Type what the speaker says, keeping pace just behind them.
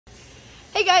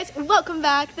Hey guys, welcome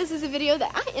back. This is a video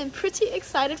that I am pretty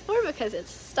excited for because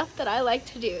it's stuff that I like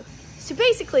to do. So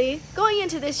basically, going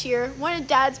into this year, one of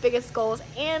Dad's biggest goals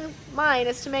and mine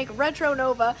is to make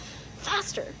RetroNova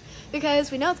faster.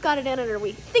 Because we know it's got it in it, or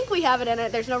we think we have it in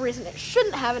it. There's no reason it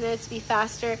shouldn't have it in it to be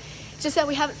faster. It's just that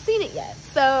we haven't seen it yet.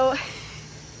 So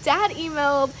Dad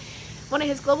emailed one of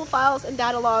his global files and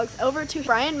data logs over to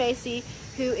Brian Macy,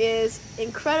 who is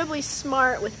incredibly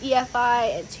smart with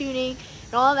EFI and tuning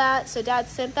and all that. So Dad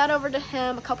sent that over to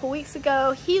him a couple weeks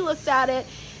ago. He looked at it.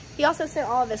 He also sent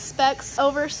all of his specs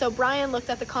over, so Brian looked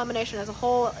at the combination as a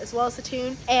whole as well as the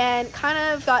tune and kind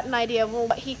of got an idea of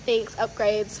what he thinks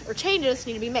upgrades or changes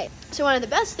need to be made. So one of the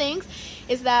best things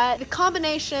is that the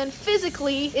combination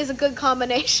physically is a good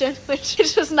combination, which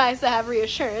is just nice to have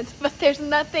reassurance, but there's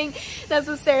nothing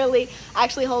necessarily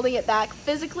actually holding it back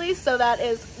physically, so that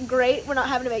is great. We're not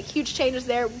having to make huge changes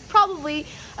there. Probably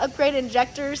upgrade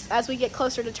injectors as we get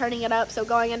closer to turning it up, so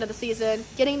going into the season,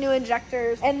 getting new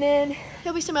injectors, and then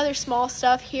there'll be some other small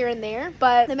stuff here and there,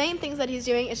 but the main things that he's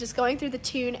doing is just going through the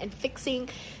tune and fixing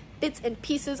bits and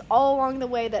pieces all along the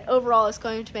way that overall is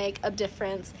going to make a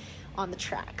difference on the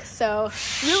track. So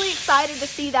really excited to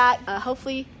see that.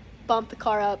 Hopefully bump the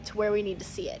car up to where we need to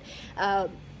see it. Dad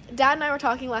and I were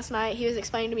talking last night. He was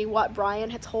explaining to me what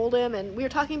Brian had told him, and we were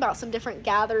talking about some different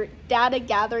data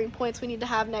gathering points we need to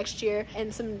have next year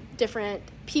and some different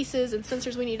pieces and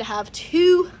sensors we need to have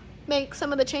to make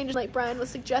some of the changes like Brian was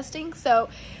suggesting. So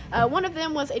one of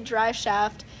them was a drive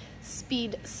shaft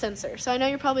speed sensor. So I know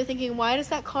you're probably thinking, why does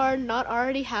that car not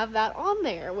already have that on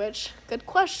there? Which, good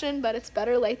question, but it's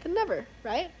better late than never,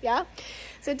 right? Yeah.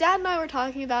 So Dad and I were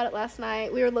talking about it last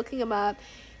night. We were looking him up,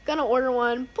 gonna order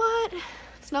one, but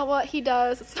it's not what he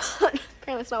does. It's not,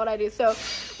 apparently it's not what I do. So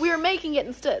we were making it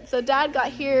instead. So Dad got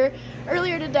here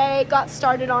earlier today, got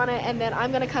started on it, and then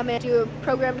I'm gonna come in, do a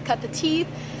program to cut the teeth,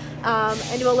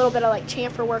 and do a little bit of like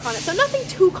chamfer work on it. So nothing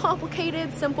too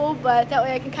complicated, simple, but that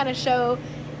way I can kind of show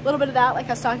a little bit of that like I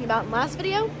was talking about in the last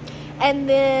video. And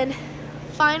then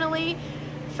finally,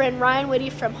 friend RYAN WITTE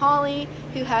from Holly,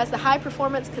 who has the High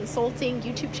Performance Consulting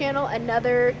YouTube channel,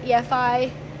 another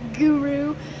EFI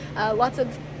guru, lots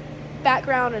of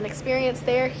background and experience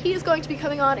there. He is going to be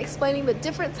coming on explaining the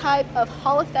different type of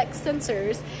Hall effect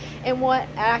sensors and what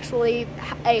actually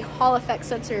a Hall effect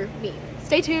sensor means.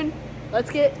 Stay tuned. Let's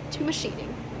get to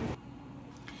machining.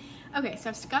 Okay,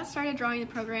 so I've got started drawing the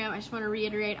program. I just want to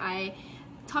reiterate, I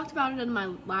talked about it in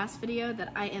my last video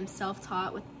that I am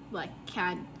self-taught with like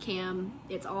CAD, CAM.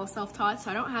 It's all self-taught, so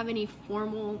I don't have any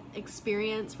formal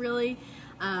experience really.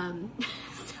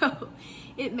 So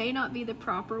it may not be the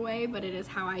proper way, but it is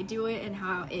how I do it and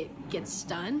how it gets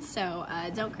done. So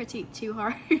don't critique too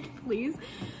hard, please.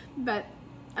 But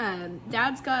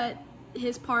Dad's got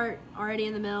his part already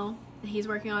in the mill that he's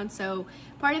working on. So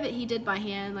part of it he did by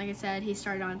hand, like I said, he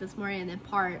started on it this morning, and then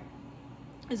part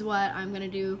is what I'm gonna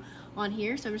do on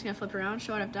here. So I'm just gonna flip around,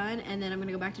 show what I've done, and then I'm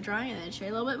gonna go back to drawing and then show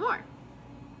you a little bit more.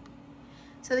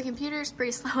 So the computer's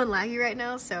pretty slow and laggy right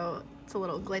now, so it's a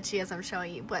little glitchy as I'm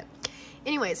showing you, but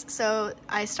anyways, so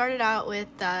I started out with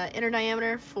the inner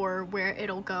diameter for where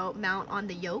it'll go mount on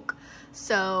the yoke.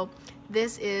 So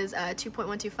this is a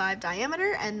 2.125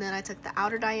 diameter, and then I took the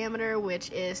outer diameter, which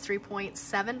is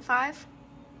 3.75.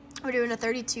 We're doing a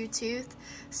 32 tooth,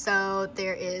 so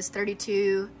there is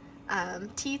 32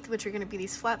 teeth, which are going to be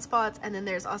these flat spots, and then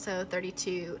there's also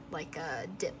 32 like a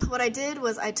dip. What I did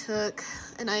was I took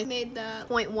and I made the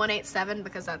 0.187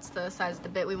 because that's the size of the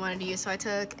bit we wanted to use. So I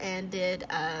took and did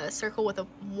a circle with a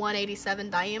 187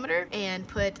 diameter and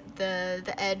put the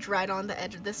edge right on the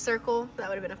edge of this circle. That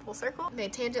would have been a full circle.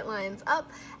 Made tangent lines up,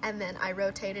 and then I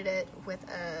rotated it with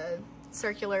a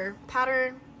circular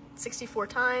pattern 64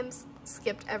 times,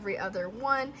 skipped every other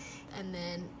one, and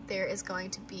then there is going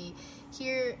to be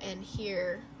here and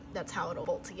here. That's how it'll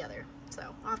bolt together. So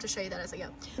I'll have to show you that as I go.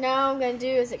 Now I'm going to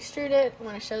do is extrude it. I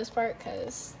want to show this part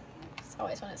because it's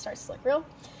always when it starts to look real.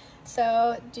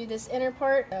 So do this inner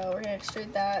part. So we're going to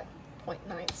extrude that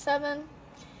 0.97. Then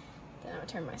I'll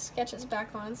turn my sketches back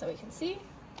on so we can see.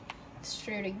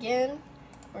 Extrude again.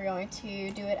 We're going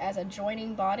to do it as a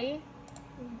joining body.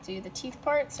 Do the teeth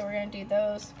part. So we're going to do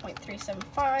those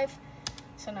 0.375.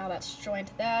 So now that's joined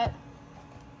to that.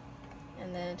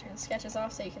 And then turn the sketches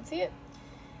off so you can see it.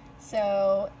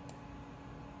 So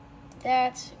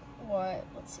that's what,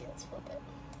 let's see, let's flip it.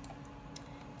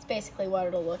 It's basically what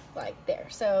it'll look like there.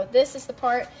 So this is the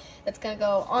part that's going to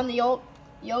go on the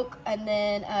yoke, and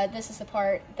then this is the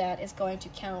part that is going to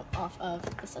count off of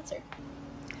the sensor.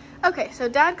 Okay, so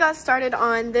Dad got started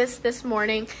on this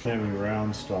morning. Semi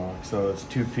round stock, so it's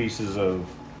 2 pieces of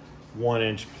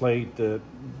 1-inch plate that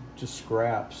just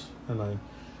scraps, and I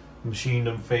machined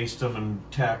them, faced them, and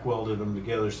tack welded them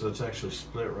together. So it's actually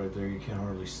split right there. You can't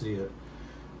hardly see it,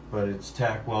 but it's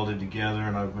tack welded together,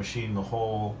 and I've machined the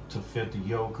hole to fit the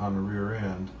yoke on the rear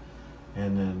end,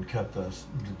 and then cut the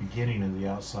beginning of the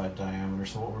outside diameter.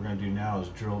 So what we're going to do now is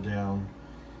drill down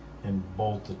and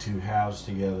bolt the two halves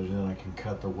together. Then I can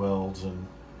cut the welds and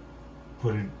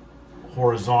put it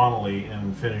horizontally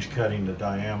and finish cutting the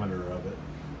diameter of it.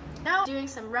 Now doing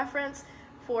some reference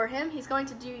for him. He's going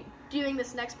to doing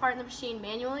this next part in the machine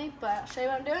manually, but I'll show you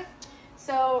what I'm doing.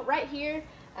 So right here,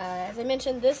 as I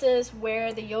mentioned, this is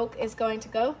where the yoke is going to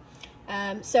go.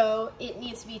 So it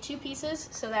needs to be 2 pieces,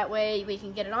 so that way we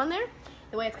can get it on there.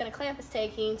 The way it's going to clamp is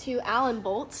taking 2 Allen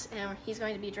bolts, and he's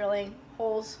going to be drilling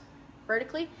holes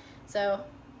vertically. So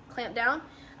clamp down.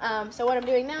 So what I'm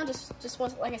doing now, just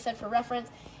once, like I said, for reference,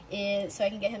 is so I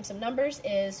can get him some numbers,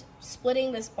 is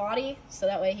splitting this body so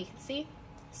that way he can see.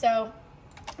 So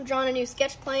I'm drawing a new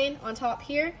sketch plane on top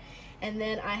here, and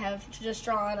then I have just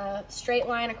drawn a straight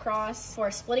line across for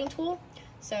a splitting tool.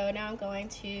 So now I'm going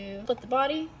to split the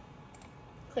body,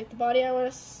 click the body I want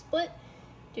to split,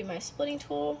 do my splitting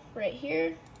tool right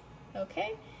here.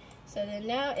 Okay, so then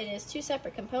now it is 2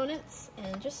 separate components,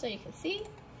 and just so you can see,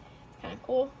 it's kind of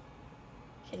cool.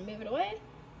 You can move it away.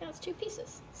 Now it's 2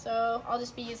 pieces. So I'll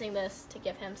just be using this to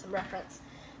give him some reference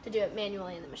to do it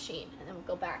manually in the machine, and then we'll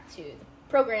go back to the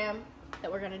program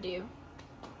that we're going to do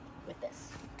with this.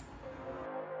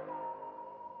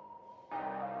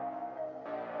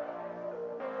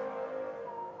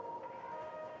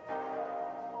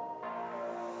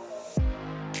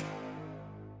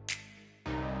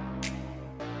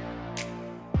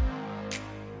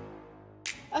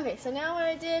 Okay, so now what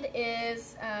I did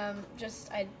is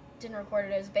I didn't record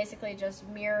it. It was basically just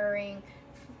mirroring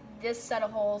this set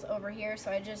of holes over here.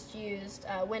 So I just used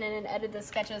went in and edited the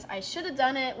sketches. I should have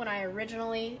done it when I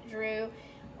originally drew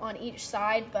on each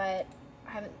side, but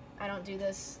I don't do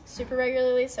this super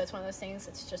regularly, so it's one of those things.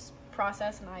 It's just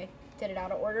process, and I did it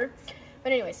out of order.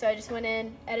 But anyway, so I just went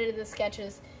in, edited the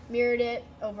sketches, mirrored it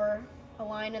over a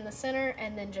line in the center,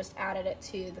 and then just added it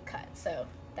to the cut. So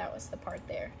that was the part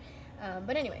there.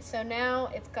 But anyway, so now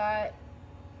it's got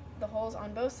the holes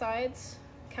on both sides,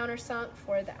 countersunk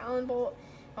for the Allen bolt,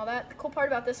 all that. The cool part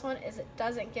about this one is it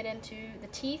doesn't get into the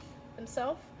teeth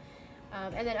themselves.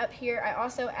 And then up here, I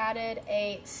also added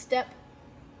a step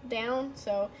down,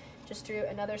 so just drew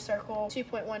another circle,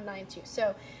 2.192.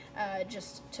 So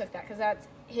just took that, because that's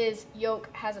his yoke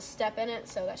has a step in it,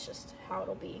 so that's just how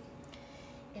it'll be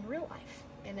in real life.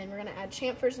 And then we're gonna add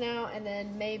chamfers now, and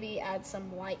then maybe add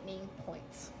some lightning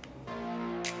points.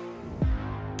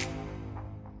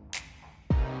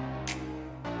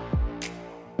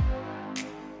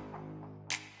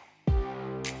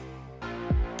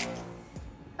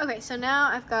 Okay, so now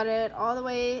I've got it all the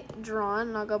way drawn,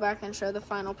 and I'll go back and show the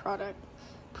final product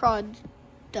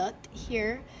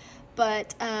here.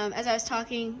 But as I was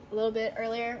talking a little bit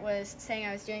earlier, was saying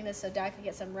I was doing this so Dad could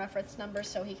get some reference numbers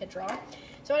so he could draw.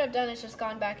 So what I've done is just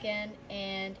gone back in,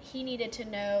 and he needed to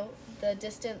know the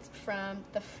distance from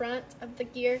the front of the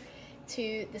gear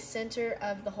to the center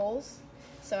of the holes.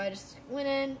 So I just went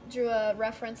in, drew a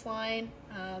reference line,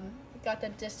 got the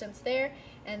distance there,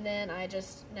 and then I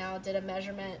just now did a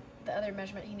measurement. The other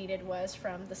measurement he needed was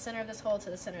from the center of this hole to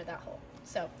the center of that hole.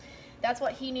 So that's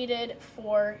what he needed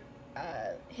for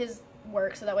his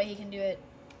work, so that way he can do it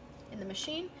in the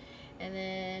machine. And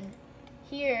then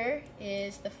here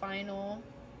is the final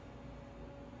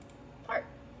part.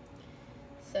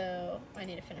 So I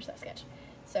need to finish that sketch.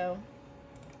 So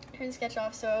turn the sketch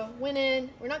off. So went in,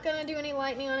 we're not gonna do any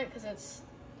lightning on it because it's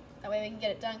that way we can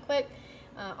get it done quick.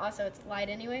 Also it's light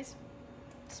anyways,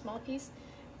 small piece,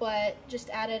 but just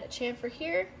added a chamfer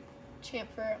here,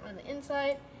 chamfer on the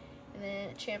inside, and then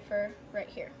a chamfer right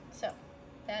here. So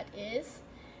that is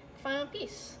the final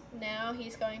piece. Now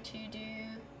he's going to do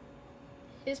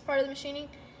his part of the machining,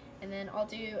 and then I'll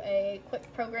do a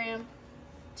quick program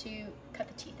to cut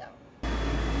the teeth out.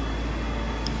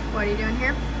 What are you doing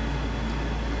here?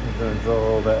 I'm going to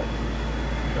draw all that.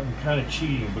 I'm kind of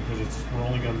cheating because we're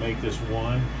only going to make this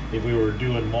one. If we were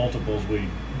doing multiples, we'd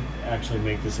actually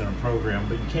make this in a program,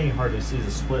 but you can't hardly see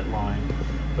the split line.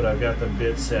 But I've got the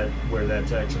bit set where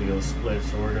that's actually going to split,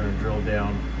 so we're going to drill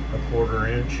down 1/4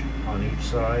 inch on each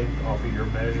side off of your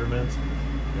measurements,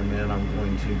 and then I'm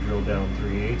going to drill down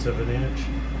 3/8 of an inch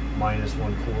minus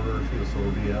 1/4, so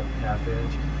it'll be up 1/2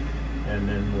 inch, and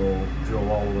then we'll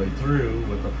drill all the way through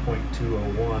with a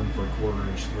 .201 for 1/4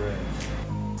 inch threads.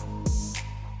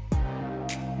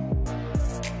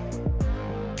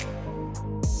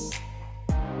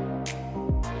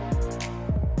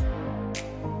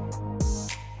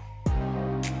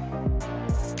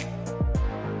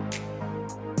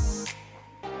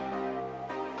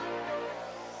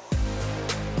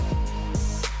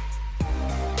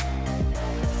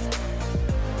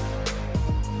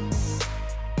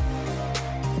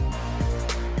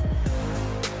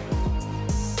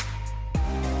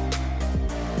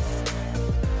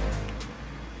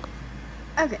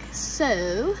 Okay,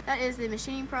 so that is the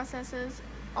machining processes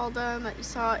all done that you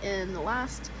saw in the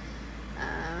last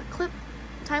clip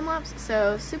time lapse.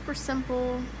 So super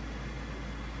simple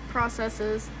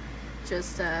processes,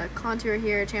 just contour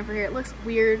here, chamfer here. It looks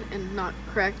weird and not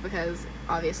correct because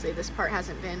obviously this part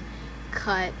hasn't been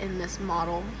cut in this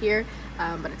model here,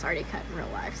 but it's already cut in real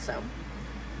life, so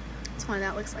that's why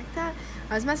that looks like that.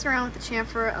 I was messing around with the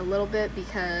chamfer a little bit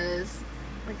because,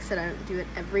 like I said, I don't do it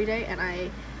every day, and I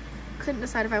couldn't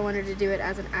decide if I wanted to do it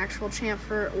as an actual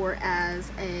chamfer or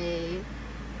as a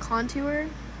contour.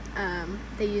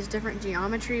 They use different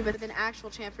geometry, but with an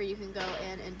actual chamfer you can go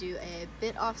in and do a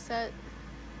bit offset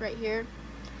right here,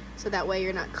 so that way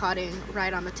you're not cutting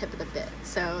right on the tip of the bit.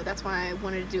 So that's why I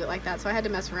wanted to do it like that. So I had to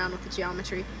mess around with the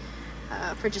geometry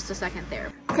for just a second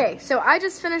there. Okay, so I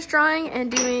just finished drawing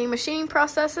and doing machining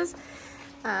processes.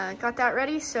 Got that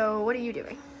ready, so what are you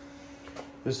doing?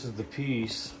 This is the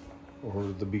piece, or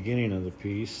the beginning of the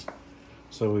piece.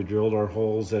 So we drilled our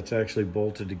holes. That's actually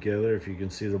bolted together. If you can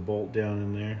see the bolt down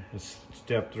in there, it's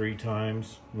stepped 3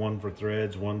 times, one for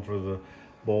threads, one for the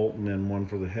bolt, and then one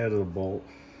for the head of the bolt.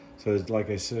 So it's, like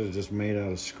I said, it's just made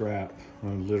out of scrap. I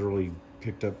literally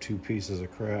picked up 2 pieces of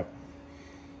crap,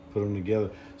 put them together.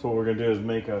 So what we're gonna do is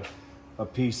make a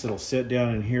piece that'll sit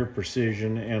down in here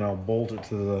precision, and I'll bolt it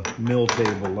to the mill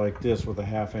table like this with a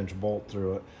 1/2-inch bolt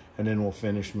through it, and then we'll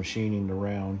finish machining the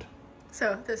round.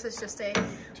 So this is just a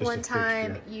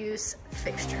one-time use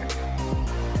fixture.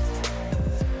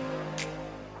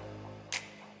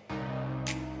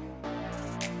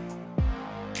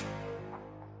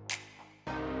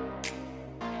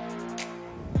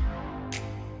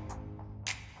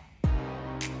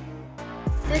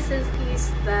 This is the piece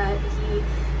that he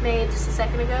made just a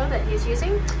second ago that he's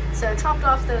using. So chopped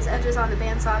off those edges on the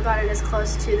bandsaw, got it as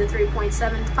close to the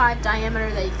 3.75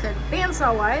 diameter that you could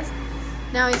bandsaw wise.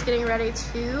 Now he's getting ready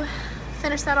to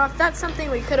finish that off. That's something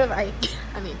we could have, I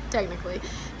mean, technically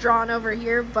drawn over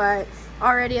here, but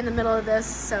already in the middle of this,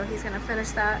 so he's gonna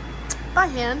finish that by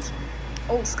hand.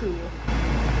 Old school.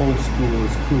 Old school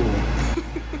is cool.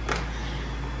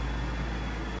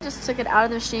 Just took it out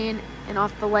of the machine and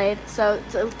off the lathe, so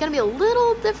it's gonna be a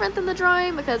little different than the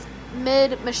drawing because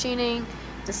mid-machining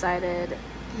decided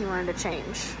he wanted to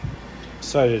change.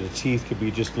 Decided the teeth could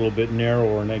be just a little bit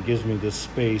narrower, and that gives me this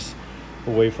space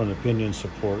away from the pinion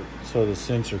support, so the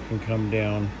sensor can come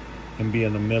down and be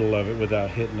in the middle of it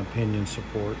without hitting the pinion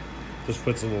support. This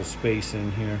puts a little space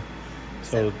in here.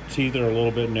 So the teeth are a little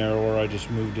bit narrower. I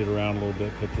just moved it around a little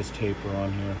bit, put this taper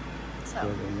on here.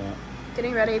 So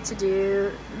getting ready to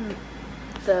do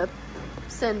the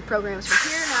send programs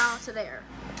from here now to there.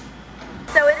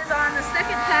 So it is on the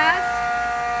second pass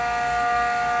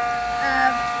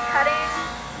of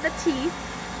cutting the teeth.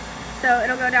 So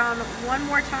it'll go down one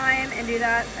more time and do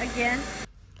that again.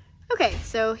 Okay,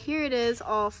 so here it is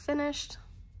all finished.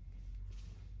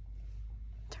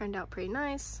 Turned out pretty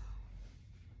nice.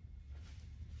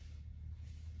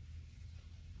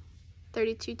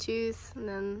 32 tooth, and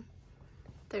then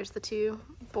there's the 2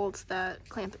 bolts that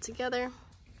clamp it together.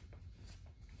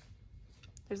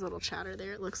 There's a little chatter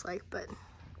there, it looks like, but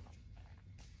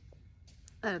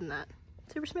other than that,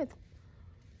 super smooth.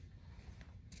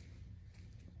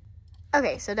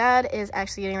 Okay, so Dad is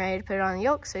actually getting ready to put it on the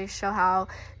yoke, so you show how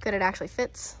good it actually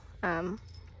fits. And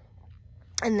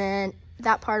then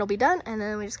that part will be done, and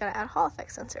then we just gotta add a Hall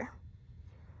effect sensor.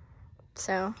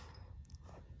 So,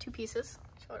 2 pieces,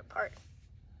 show it apart.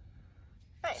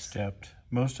 Nice. Stepped.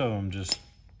 Most of them just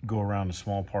go around a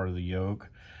small part of the yoke.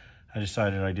 I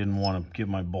decided I didn't want to get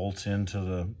my bolts into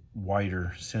the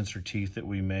wider sensor teeth that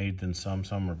we made than some.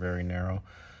 Some are very narrow.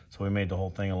 So we made the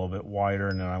whole thing a little bit wider,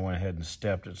 and then I went ahead and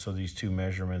stepped it. So these 2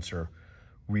 measurements are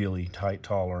really tight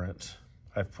tolerance.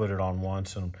 I've put it on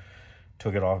once and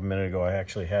took it off a minute ago. I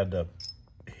actually had to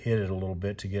hit it a little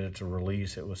bit to get it to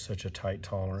release. It was such a tight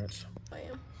tolerance. Oh,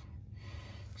 yeah.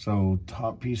 So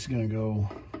top piece is gonna go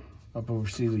up over,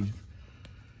 see the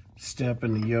step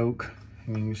in the yoke,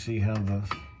 and you can see how the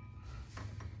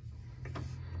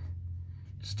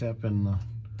step in the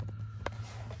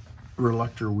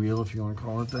reluctor wheel, if you want to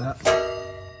call it that.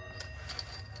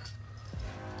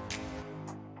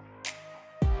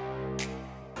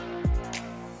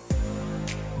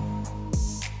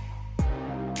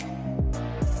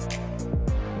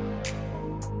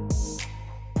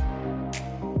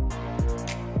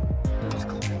 That's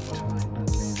clamped tight. I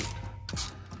made it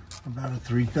about a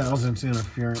 3/1000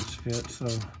 interference fit, so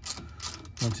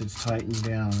once it's tightened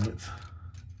down, it's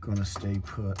going to stay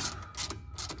put.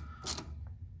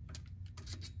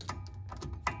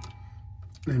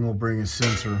 Then we'll bring a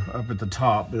sensor up at the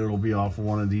top, but it'll be off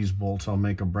one of these bolts. I'll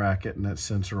make a bracket, and that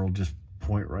sensor will just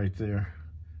point right there.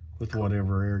 with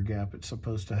whatever air gap it's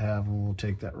supposed to have, and we'll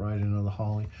take that right into the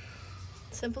Holley.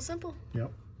 Simple, simple.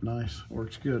 Yep, nice,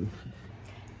 works good.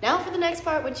 Now for the next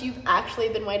part, which you've actually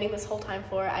been waiting this whole time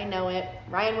for. I know it.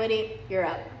 Ryan Witte, you're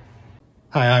up.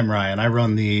 Hi, I'm Ryan. I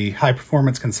run the High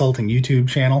Performance Consulting YouTube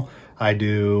channel. I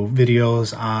do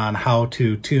videos on how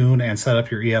to tune and set up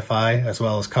your EFI, as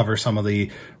well as cover some of the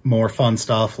more fun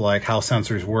stuff like how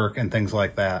sensors work and things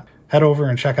like that. Head over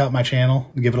and check out my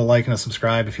channel. Give it a like and a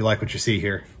subscribe if you like what you see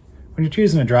here. When you're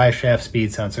choosing a drive shaft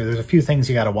speed sensor, there's a few things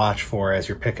you got to watch for as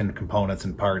you're picking components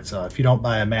and parts. If you don't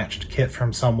buy a matched kit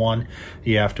from someone,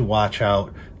 you have to watch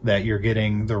out that you're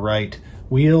getting the right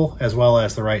wheel as well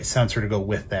as the right sensor to go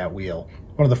with that wheel.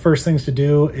 One of the first things to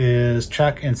do is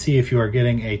check and see if you are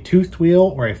getting a toothed wheel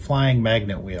or a flying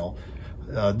magnet wheel.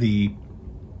 The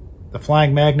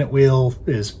flying magnet wheel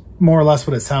is more or less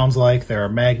what it sounds like. There are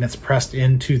magnets pressed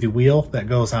into the wheel that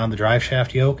goes on the drive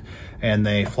shaft yoke, and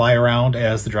they fly around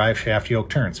as the drive shaft yoke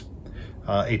turns.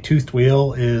 A toothed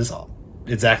wheel is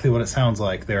exactly what it sounds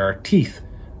like. There are teeth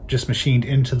just machined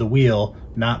into the wheel,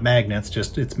 not magnets,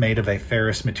 just it's made of a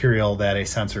ferrous material that a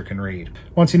sensor can read.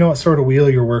 Once you know what sort of wheel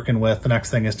you're working with, the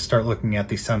next thing is to start looking at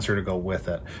the sensor to go with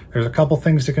it. There's a couple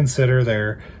things to consider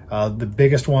there. The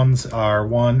biggest ones are,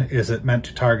 one, is it meant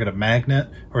to target a magnet,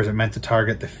 or is it meant to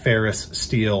target the ferrous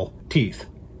steel teeth?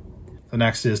 The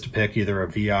next is to pick either a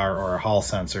VR or a Hall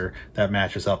sensor that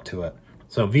matches up to it.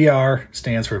 So VR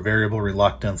stands for variable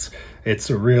reluctance. It's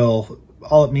a real,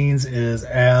 all it means is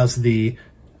as the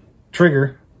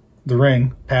trigger, the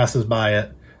ring, passes by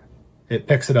it, it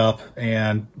picks it up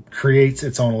and creates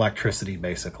its own electricity,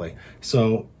 basically.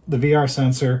 So the VR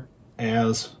sensor,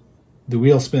 as the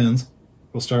wheel spins,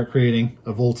 will start creating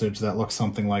a voltage that looks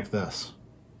something like this.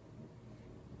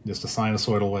 Just a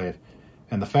sinusoidal wave.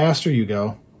 And the faster you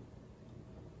go,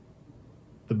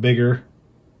 the bigger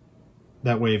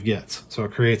that wave gets. So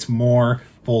it creates more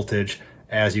voltage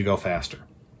as you go faster.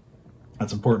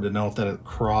 That's important to note that it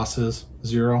crosses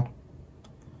 0.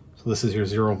 So this is your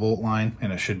 0 volt line,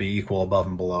 and it should be equal above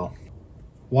and below.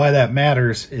 Why that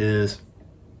matters is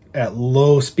at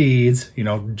low speeds, you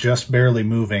know, just barely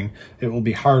moving, it will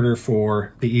be harder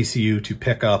for the ECU to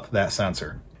pick up that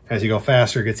sensor. As you go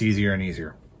faster, it gets easier and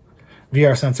easier.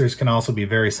 VR sensors can also be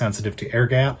very sensitive to air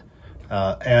gap.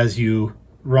 As you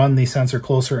run the sensor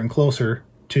closer and closer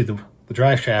to the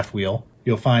drive shaft wheel,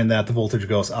 you'll find that the voltage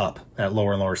goes up at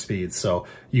lower and lower speeds. So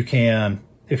you can,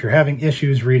 if you're having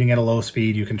issues reading at a low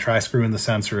speed, you can try screwing the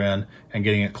sensor in and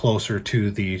getting it closer to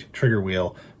the trigger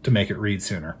wheel to make it read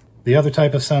sooner. The other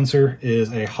type of sensor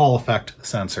is a Hall effect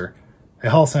sensor. A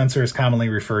Hall sensor is commonly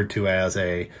referred to as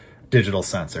a digital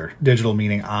sensor, digital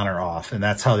meaning on or off, and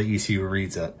that's how the ECU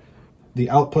reads it. The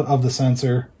output of the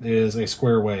sensor is a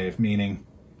square wave, meaning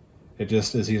it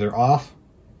just is either off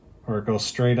or it goes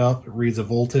straight up, it reads a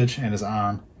voltage and is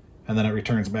on, and then it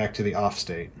returns back to the off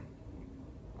state.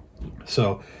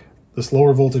 So this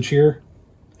lower voltage here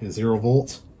is 0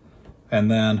 volts, and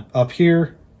then up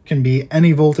here can be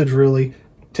any voltage really.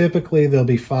 Typically there'll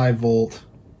be 5 volt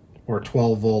or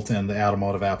 12 volt in the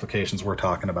automotive applications we're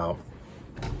talking about.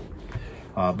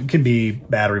 It can be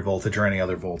battery voltage or any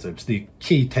other voltage. The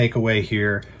key takeaway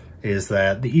here is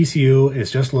that the ECU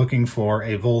is just looking for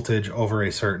a voltage over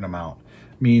a certain amount,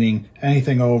 meaning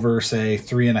anything over, say,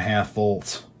 3.5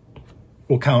 volts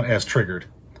will count as triggered.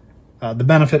 The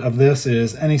benefit of this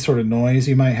is any sort of noise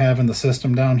you might have in the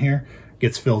system down here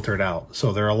gets filtered out.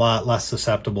 So they're a lot less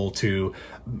susceptible to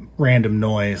random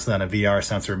noise than a VR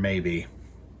sensor may be.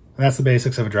 And that's the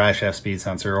basics of a drive shaft speed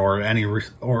sensor, or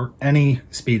any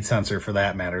speed sensor for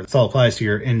that matter. This all applies to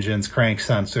your engine's crank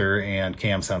sensor and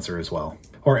cam sensor as well,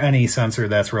 or any sensor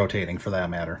that's rotating for that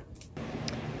matter.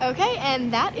 Okay,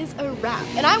 and that is a wrap.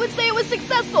 And I would say it was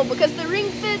successful because the ring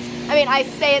fits. I mean, I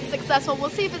say it's successful. We'll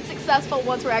see if it's successful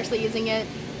once we're actually using it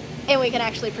and we can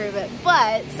actually prove it.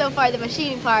 But so far, the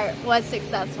machining part was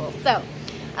successful. So,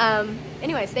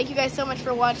 anyways, thank you guys so much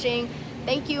for watching.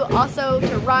 Thank you also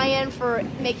to Ryan for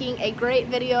making a great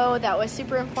video that was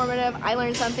super informative. I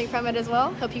learned something from it as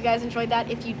well. Hope you guys enjoyed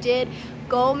that. If you did,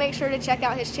 go make sure to check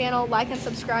out his channel, like and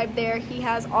subscribe there. He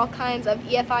has all kinds of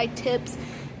EFI tips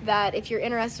that, if you're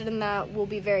interested in that, will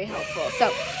be very helpful.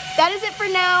 So that is it for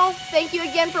now. Thank you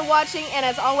again for watching, and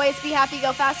as always, be happy,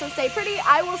 go fast, and stay pretty.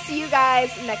 I will see you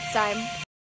guys next time.